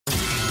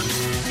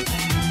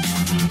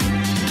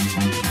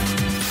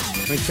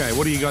Okay,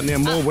 what do you got now?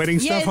 More wedding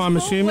stuff, I'm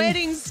assuming?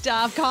 Wedding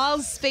stuff.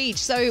 Kyle's speech.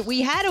 So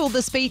we had all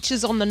the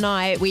speeches on the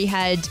night. We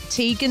had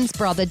Tegan's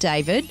brother,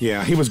 David.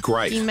 Yeah, he was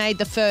great. He made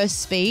the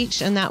first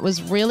speech, and that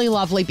was really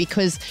lovely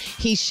because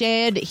he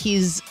shared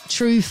his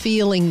true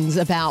feelings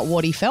about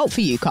what he felt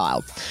for you,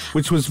 Kyle.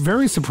 Which was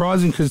very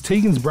surprising because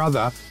Tegan's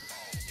brother,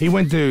 he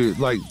went to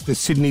like the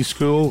Sydney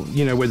school,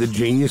 you know, where the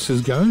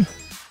geniuses go.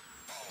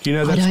 Do you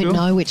know that I school?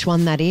 don't know which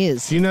one that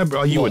is. Do you know?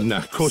 Oh, you wouldn't know.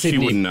 Of course,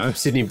 you wouldn't know.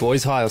 Sydney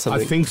Boys High or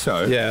something. I think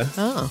so. Yeah.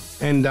 Oh.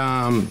 And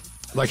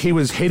like he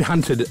was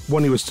headhunted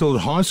when he was still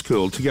at high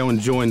school to go and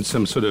join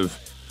some sort of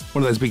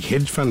one of those big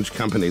hedge fund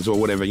companies or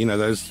whatever. You know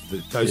those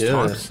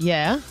types.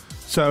 Yeah.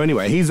 So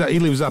anyway, he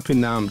lives up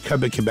in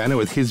Copacabana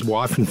with his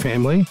wife and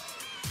family.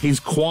 He's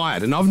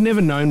quiet, and I've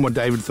never known what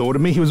David thought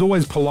of me. He was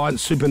always polite,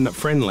 super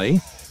friendly,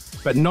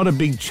 but not a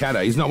big chatter.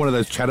 He's not one of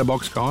those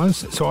chatterbox guys.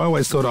 So I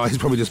always thought, he's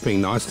probably just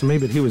being nice to me,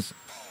 but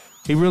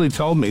he really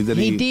told me that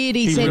he did.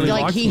 He said really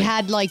like he me.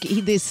 had like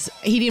he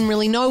didn't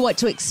really know what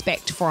to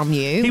expect from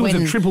you. He was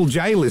a Triple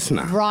J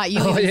listener. Right, you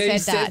even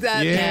said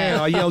that. Yeah,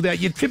 I yelled out,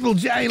 "You Triple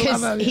J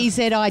lover!" Because he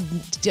said,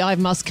 I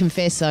must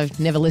confess, I've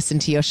never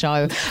listened to your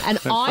show, and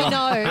I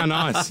know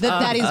nice.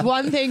 that is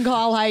one thing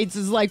Kyle hates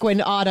is like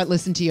when I don't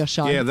listen to your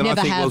show. Yeah, then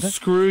never I think, have. well,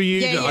 screw you.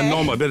 Yeah. I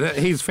know, but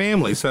he's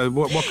family, so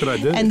what could I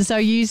do? And so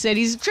you said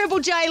he's a Triple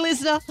J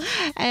listener,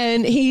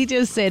 and he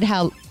just said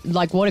how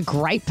what a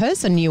great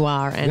person you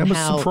are, and that was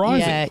how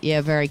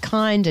surprising. very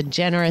kind and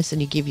generous,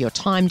 and you give your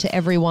time to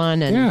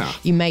everyone, and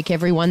you make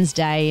everyone's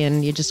day,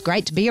 and you're just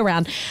great to be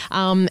around.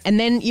 And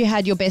then you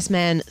had your best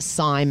man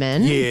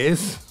Simon.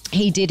 Yes.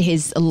 He did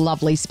his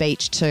lovely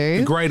speech too.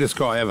 The greatest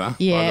guy ever,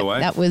 Yeah, by the way.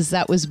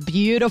 that was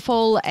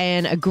beautiful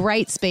and a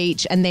great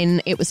speech. And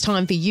then it was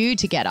time for you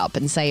to get up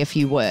and say a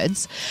few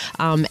words.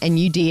 And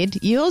you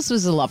did. Yours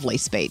was a lovely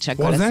speech, I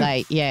got to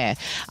say. Yeah.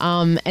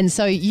 And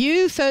so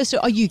you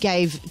you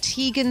gave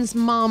Tegan's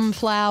mum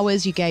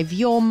flowers. You gave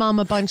your mum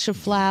a bunch of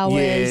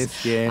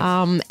flowers.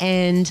 Yes.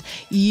 And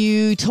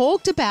you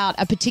talked about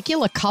a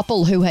particular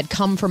couple who had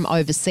come from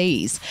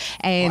overseas.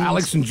 And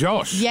Alex and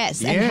Josh.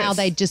 Yes, and how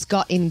they just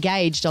got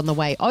engaged on the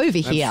way over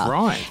here. That's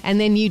right. And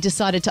then you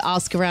decided to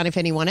ask around if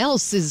anyone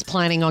else is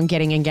planning on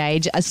getting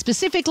engaged,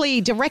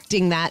 specifically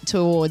directing that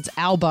towards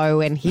Albo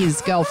and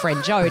his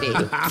girlfriend Jody.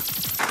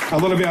 A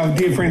lot of our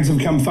dear friends have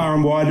come far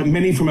and wide,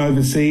 many from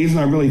overseas, and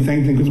I really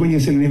thank them because when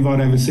you send an invite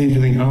overseas, you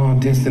think,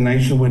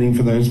 destination wedding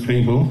for those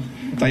people.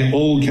 They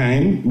all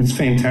came. It's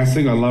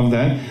fantastic. I love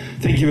that.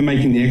 Thank you for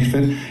making the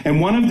effort.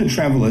 And one of the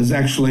travellers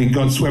actually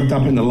got swept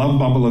up in the love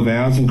bubble of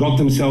ours and got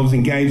themselves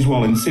engaged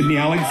while in Sydney.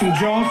 Alex and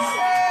Josh.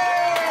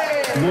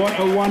 What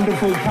a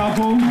wonderful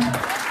couple.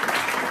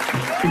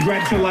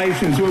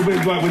 Congratulations.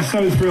 We're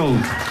so thrilled.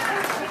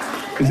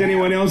 Is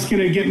anyone else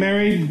going to get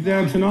married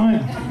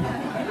tonight?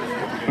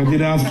 I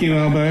did ask you,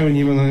 Albo, and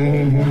you were like,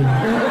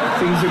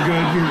 things are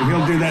good.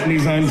 He'll do that in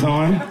his own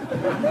time.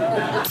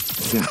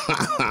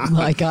 Oh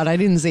my God, I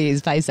didn't see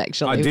his face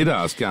actually. I did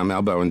ask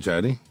Albo and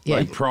Jody,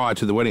 like prior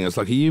to the wedding. I was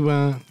like, are you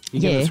going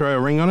to throw a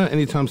ring on it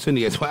anytime soon?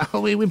 He goes, well,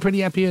 we're pretty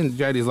happy. And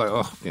Jody's like,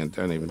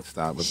 don't even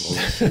start with all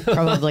this.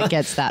 Probably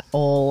gets that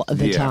all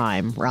the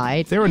time,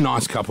 right? They're a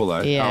nice couple,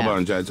 though, Albo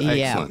and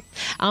Jody. Excellent.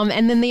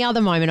 And then the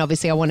other moment,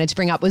 obviously, I wanted to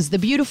bring up was the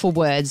beautiful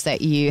words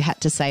that you had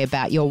to say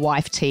about your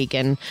wife,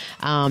 Tegan.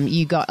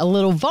 You got a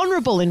little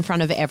vulnerable in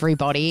front of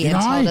everybody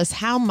and told us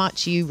how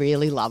much you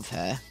really love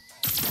her.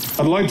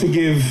 I'd like to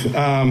give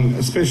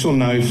a special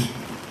note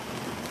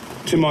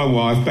to my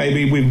wife.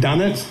 Baby, we've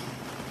done it.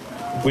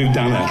 We've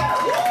done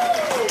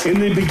it. In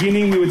the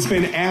beginning, we would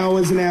spend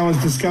hours and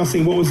hours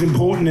discussing what was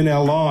important in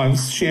our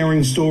lives,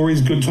 sharing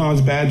stories, good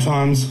times, bad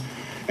times.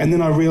 And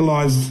then I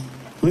realised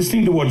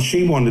listening to what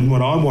she wanted and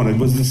what I wanted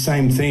was the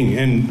same thing.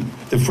 And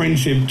the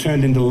friendship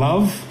turned into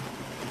love.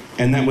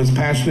 And that was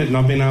passionate. And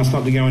I've been asked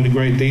not to go into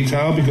great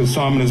detail because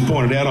Simon has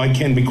pointed out I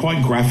can be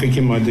quite graphic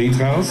in my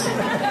details.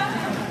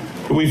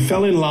 We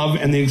fell in love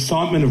and the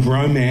excitement of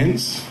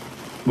romance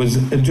was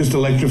just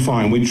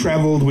electrifying. We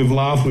travelled, we've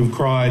laughed, we've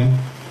cried,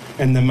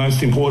 and the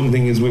most important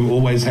thing is we've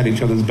always had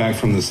each other's back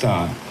from the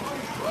start.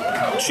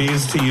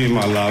 Cheers to you,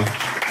 my love.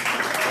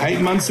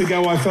 8 months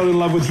ago, I fell in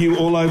love with you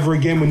all over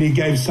again when you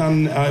gave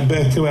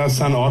birth to our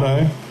son,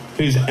 Otto,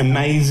 who's an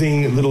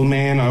amazing little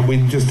man. We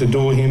just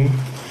adore him.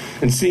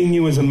 And seeing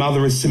you as a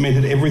mother has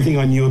cemented everything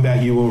I knew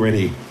about you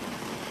already.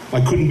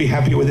 I couldn't be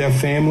happier with our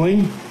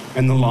family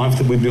and the life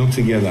that we built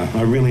together.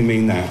 I really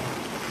mean that.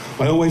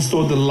 I always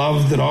thought the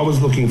love that I was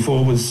looking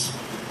for was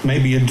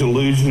maybe a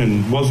delusion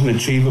and wasn't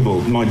achievable.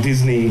 My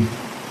Disney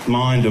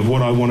mind of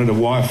what I wanted a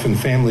wife and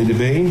family to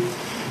be.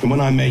 And when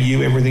I met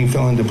you, everything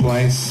fell into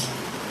place.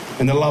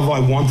 And the love I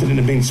wanted and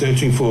had been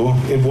searching for,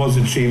 it was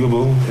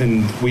achievable.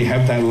 And we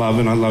have that love,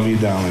 and I love you,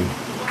 darling.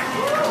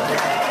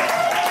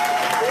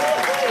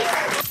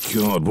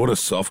 God, what a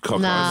soft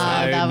cock.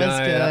 That was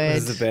good. That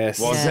was the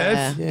best. Was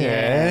it?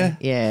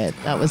 Yeah,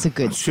 that was a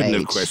good Shouldn't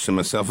have speech. questioned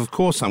myself. Of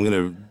course I'm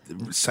going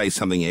to say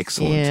something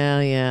excellent.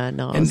 Yeah,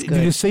 no, it And was did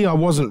good. you see I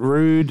wasn't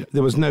rude?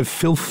 There was no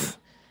filth.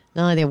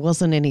 No, there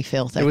wasn't any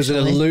filth, There was an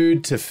actually.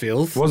 allude to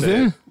filth. Was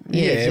there?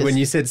 just- when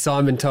you said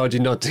Simon told you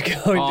not to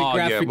go into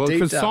graphic Well,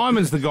 detail. because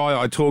Simon's the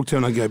guy I talk to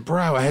and I go,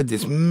 bro, I had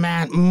this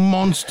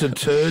monster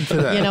turd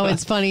today. You know,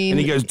 it's funny. And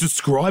he goes,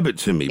 describe it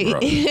to me, bro.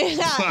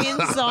 In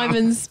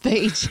Simon's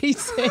speech, he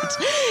said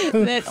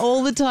that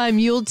all the time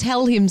you'll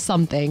tell him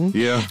something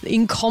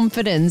in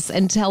confidence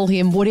and tell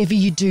him, whatever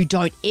you do,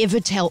 don't ever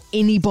tell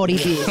anybody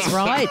this,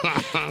 right?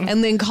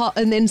 and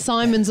then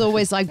Simon's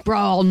always like, bro,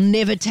 I'll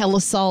never tell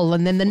a soul.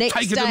 And then the next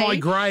Take day, it to my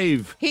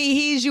grave. he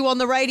hears you on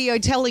the radio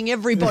telling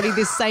everybody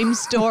this same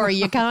story.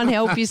 You can't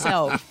help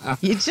yourself.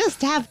 You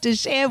just have to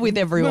share with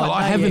everyone. Well,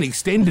 I have an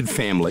extended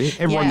family.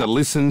 Everyone that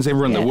listens,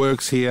 everyone that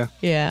works here.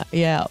 Yeah.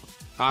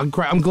 I'm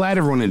glad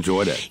everyone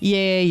enjoyed it.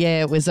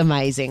 Yeah, it was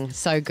amazing.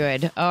 So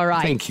good. All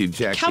right. Thank you,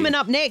 Jackie. Coming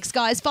up next,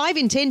 guys, 5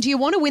 in 10. Do you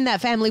want to win that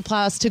family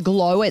pass to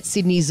Glow at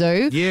Sydney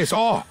Zoo? Yes.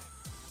 Oh,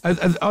 are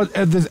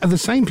the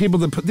same people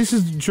that put... This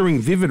is during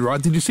Vivid,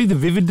 right? Did you see the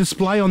Vivid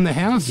display on the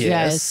house?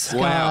 Yes. Wow.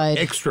 God.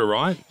 Extra,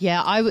 right?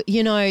 Yeah,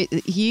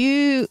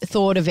 you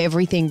thought of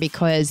everything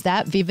because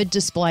that Vivid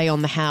display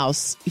on the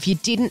house, if you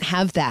didn't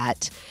have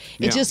that,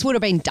 it just would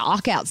have been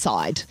dark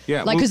outside.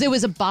 Yeah. Because there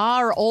was a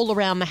bar all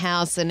around the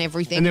house and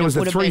everything. And there was it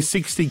a would have been-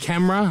 360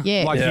 camera.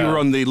 Yeah. Like you were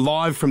on the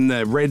live from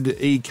the red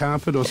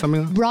e-carpet or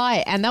something like that.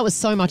 Right, and that was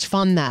so much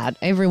fun that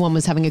everyone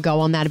was having a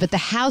go on that. But the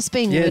house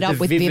being lit up the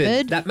with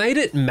Vivid, That made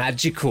it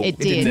magical. it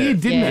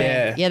did. Didn't it?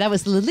 Yeah. Yeah, that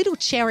was the little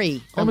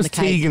cherry That on was the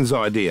cake. Tegan's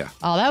idea.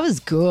 Oh, that was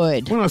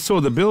good. When I saw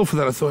the bill for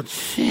that, I thought,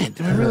 shit,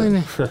 do I really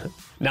need...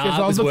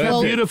 Nah, it was look how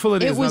worth it. beautiful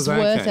it is. It was And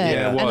I worth okay. it.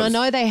 Yeah, it And I was.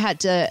 know they had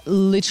to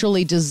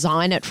literally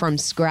design it from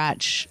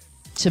scratch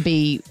to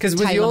be Because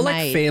with your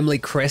tailor-made. family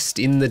crest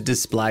in the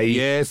display,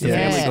 Yes, the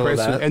Yeah. family all crest.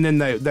 that. And then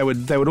they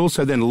would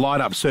also then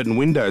light up certain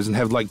windows and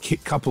have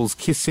like couples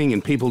kissing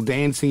and people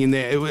dancing in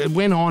there. It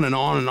went on and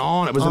on and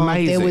on. It was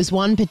amazing. There was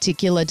one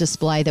particular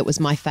display that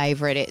was my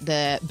favourite.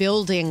 The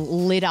building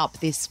lit up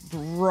this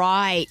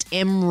bright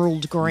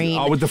emerald green.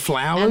 Oh, with the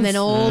flowers? And then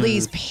all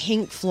these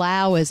pink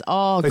flowers.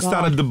 Oh, They God.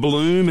 started to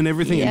bloom and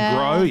everything Yeah. and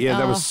grow. Yeah,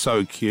 that Oh. was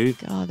so cute.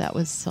 Oh, that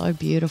was so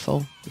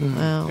beautiful.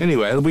 Wow.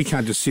 Anyway, we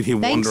can't just sit here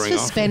Thanks wandering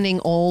for off. spending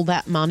all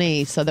that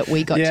money so that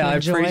we got Yeah, to I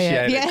enjoy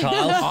appreciate it, Yeah.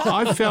 Kyle.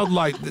 I felt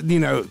like,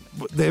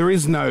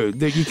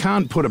 you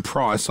can't put a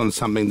price on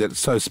something that's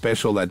so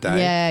special that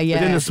day. Yeah.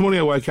 But then this morning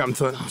I woke up and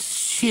thought, oh,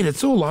 shit,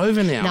 it's all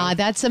over now. No,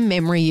 that's a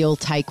memory you'll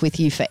take with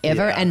you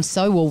forever, Yeah. and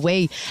so will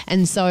we.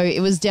 And so it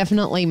was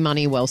definitely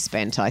money well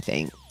spent, I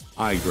think.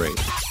 I agree. Y'all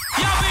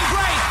been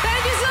great.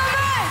 Thank you so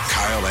much.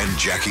 Kyle and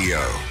Jackie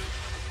O.